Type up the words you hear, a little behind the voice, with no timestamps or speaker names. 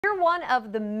one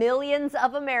of the millions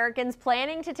of Americans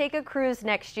planning to take a cruise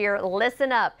next year,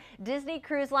 listen up. Disney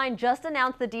Cruise Line just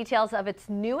announced the details of its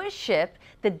newest ship,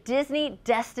 the Disney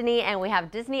Destiny, and we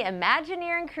have Disney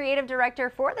Imagineering Creative Director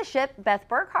for the ship, Beth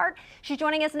Burkhart. She's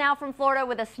joining us now from Florida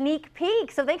with a sneak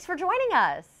peek, so thanks for joining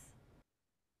us.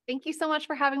 Thank you so much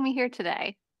for having me here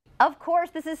today. Of course,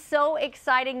 this is so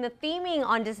exciting. The theming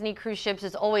on Disney cruise ships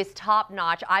is always top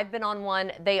notch. I've been on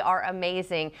one. They are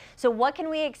amazing. So what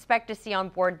can we expect to see on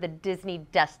board the Disney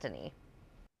Destiny?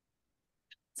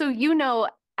 So,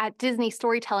 at Disney,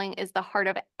 storytelling is the heart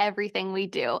of everything we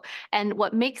do. And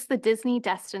what makes the Disney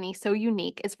Destiny so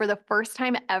unique is for the first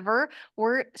time ever,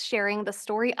 we're sharing the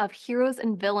story of heroes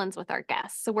and villains with our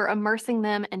guests. So we're immersing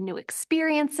them in new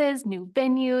experiences, new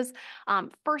venues,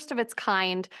 first of its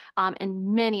kind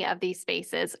in many of these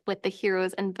spaces with the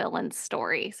heroes and villains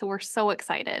story. So we're so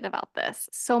excited about this.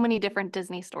 So many different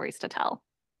Disney stories to tell.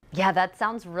 Yeah, that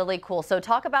sounds really cool. So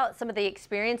talk about some of the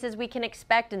experiences we can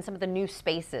expect and some of the new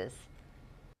spaces.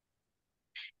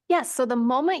 Yes, so the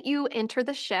moment you enter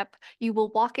the ship, you will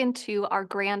walk into our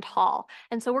grand hall.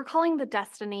 And so we're calling the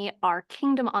Destiny our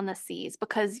kingdom on the seas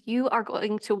because you are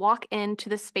going to walk into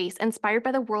the space inspired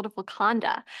by the world of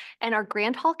Wakanda. And our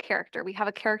grand hall character, we have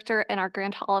a character in our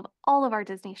grand hall of all of our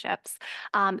Disney ships.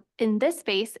 In this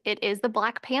space, it is the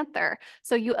Black Panther.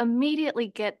 So you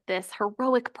immediately get this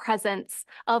heroic presence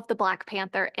of the Black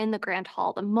Panther in the grand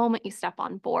hall the moment you step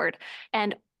on board.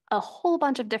 And a whole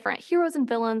bunch of different heroes and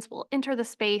villains will enter the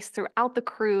space throughout the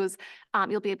cruise.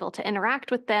 You'll be able to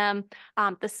interact with them.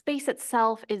 The space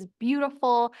itself is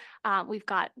beautiful. We've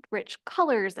got rich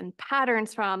colors and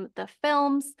patterns from the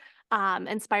films,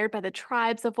 inspired by the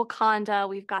tribes of Wakanda.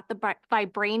 We've got the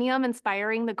vibranium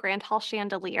inspiring the Grand Hall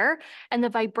chandelier. And the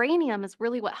vibranium is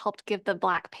really what helped give the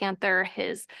Black Panther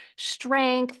his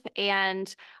strength,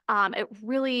 and it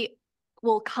really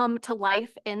will come to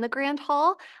life in the Grand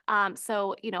Hall.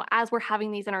 As we're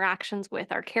having these interactions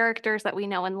with our characters that we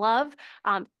know and love,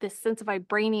 this sense of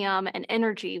vibranium and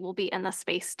energy will be in the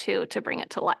space too to bring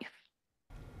it to life.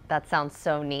 That sounds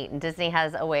so neat. And Disney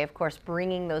has a way, of course,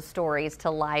 bringing those stories to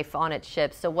life on its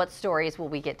ships. So what stories will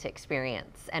we get to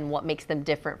experience and what makes them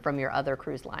different from your other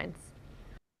cruise lines?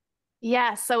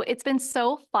 Yeah, so it's been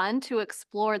so fun to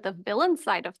explore the villain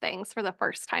side of things for the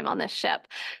first time on this ship.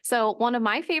 So one of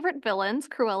my favorite villains,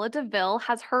 Cruella de Vil,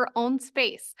 has her own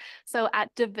space. So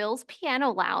at de Vil's Piano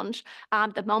Lounge,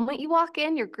 the moment you walk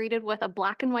in, you're greeted with a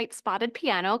black and white spotted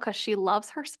piano because she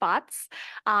loves her spots.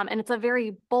 And it's a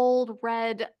very bold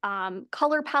red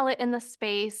color palette in the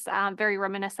space, very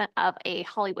reminiscent of a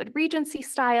Hollywood Regency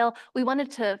style. We wanted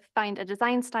to find a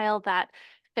design style that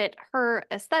fit her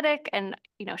aesthetic, and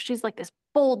she's like this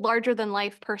bold, larger than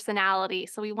life personality,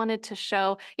 so we wanted to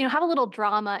show, have a little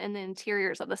drama in the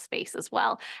interiors of the space as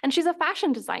well. And she's a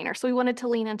fashion designer, so we wanted to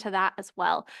lean into that as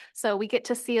well, so we get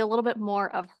to see a little bit more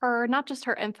of her, not just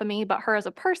her infamy, but her as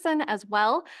a person as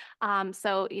well.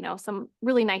 Some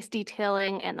really nice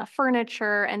detailing in the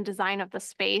furniture and design of the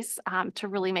space, to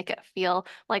really make it feel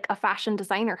like a fashion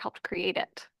designer helped create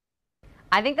it.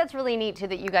 I think that's really neat too,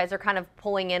 that you guys are kind of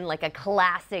pulling in like a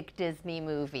classic Disney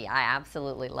movie. I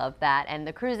absolutely love that. And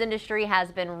the cruise industry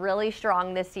has been really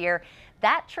strong this year.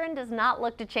 That trend does not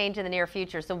look to change in the near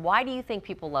future. So why do you think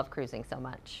people love cruising so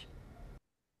much?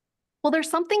 Well,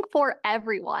 there's something for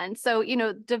everyone. So,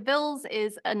 DeVille's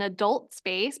is an adult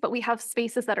space, but we have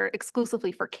spaces that are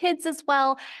exclusively for kids as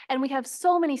well. And we have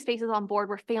so many spaces on board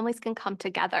where families can come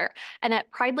together. And at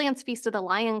Pride Land's Feast of the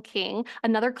Lion King,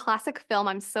 another classic film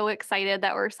I'm so excited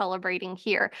that we're celebrating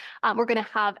here, we're going to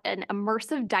have an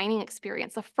immersive dining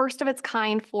experience, the first of its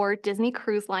kind for Disney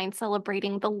Cruise Line,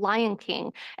 celebrating the Lion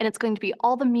King. And it's going to be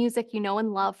all the music you know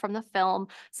and love from the film.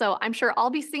 So I'm sure I'll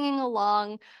be singing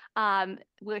along.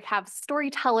 We have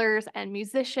storytellers and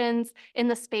musicians in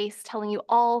the space telling you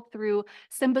all through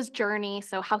Simba's journey,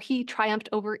 so how he triumphed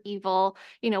over evil.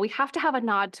 We have to have a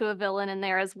nod to a villain in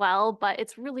there as well, but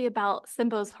it's really about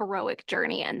Simba's heroic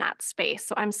journey in that space.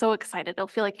 So I'm so excited. It'll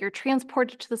feel like you're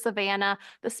transported to the savannah.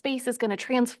 The space is going to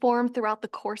transform throughout the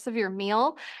course of your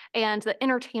meal, and the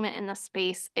entertainment in the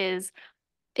space is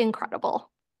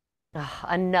incredible. Ugh,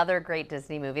 another great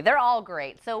Disney movie. They're all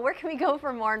great. So where can we go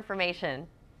for more information?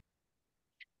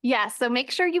 Yeah, so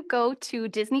make sure you go to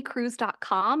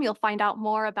disneycruise.com. You'll find out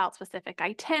more about specific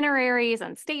itineraries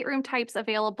and stateroom types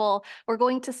available. We're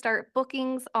going to start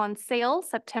bookings on sale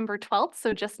September 12th,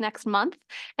 so just next month,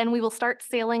 and we will start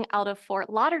sailing out of Fort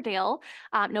Lauderdale,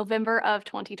 November of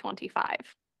 2025.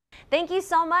 Thank you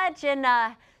so much, and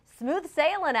smooth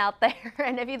sailing out there.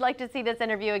 And if you'd like to see this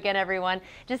interview again, everyone,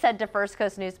 just head to First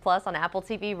Coast News Plus on Apple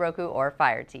TV, Roku, or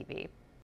Fire TV.